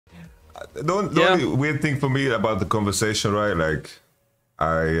The only weird thing for me about the conversation, right? Like,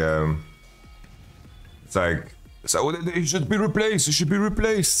 it's like, so they should be replaced. They should be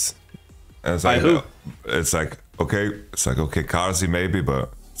replaced. And it's like, it's like okay, Karzi maybe,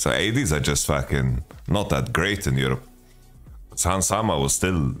 but so ADs are just fucking not that great in Europe. Sama was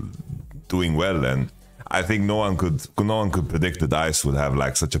still doing well, and I think no one could predict that ICE would have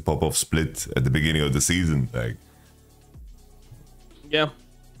like such a pop-off split at the beginning of the season. Like, yeah,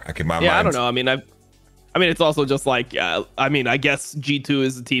 like in my mind. I don't know. I mean, it's also just like, I mean, I guess G2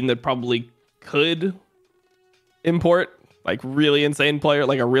 is a team that probably could import like really insane player,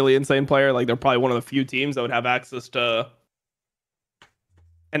 like a really insane player. Like they're probably one of the few teams that would have access to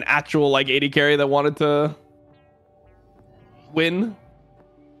an actual like AD carry that wanted to win.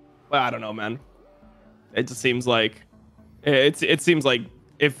 Well, I don't know, man. It just seems like it seems like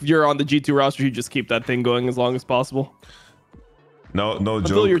if you're on the G2 roster, you just keep that thing going as long as possible. No joke.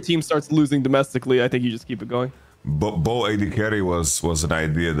 Until your team starts losing domestically, I think you just keep it going. Bo AD carry was an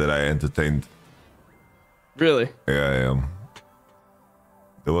idea that I entertained. Really? Yeah.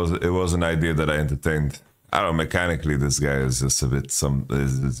 It was an idea that I entertained. I don't know, mechanically this guy is just a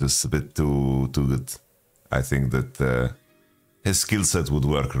bit too good. I think that his skill set would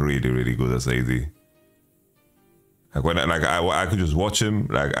work really good as AD. Like when I could just watch him,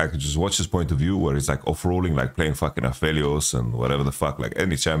 like I could just watch his point of view where he's like off-rolling, like playing fucking Aphelios and whatever the fuck, like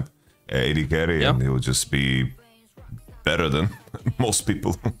any champ, AD carry, and he would just be better than most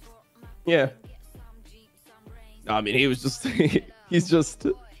people. Yeah. No, I mean, he was just he's just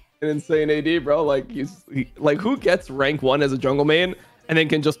an insane AD, bro. Like like who gets rank 1 as a jungle main and then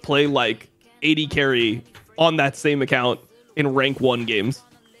can just play like AD carry on that same account in rank 1 games?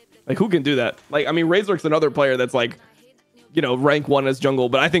 Like who can do that? Like, I mean, Razork's another player that's like, you know, rank 1 as jungle,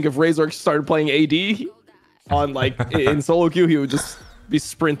 but I think if Razork started playing AD on like in solo queue, he would just be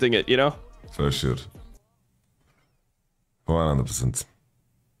sprinting it, you know? For sure. 100%.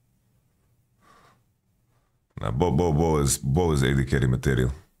 Nah, Bo is AD carry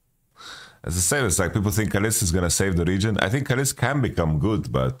material. As I say, it's like people think Kalis is gonna save the region. I think Kalis can become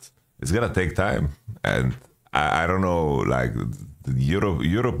good, but it's gonna take time. And I don't know, like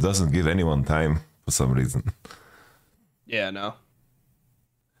Europe doesn't give anyone time for some reason. Yeah, no.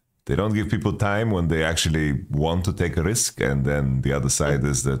 They don't give people time when they actually want to take a risk, and then the other side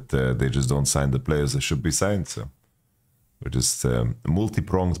is that they just don't sign the players that should be signed. So we're just a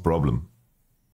multi-pronged problem.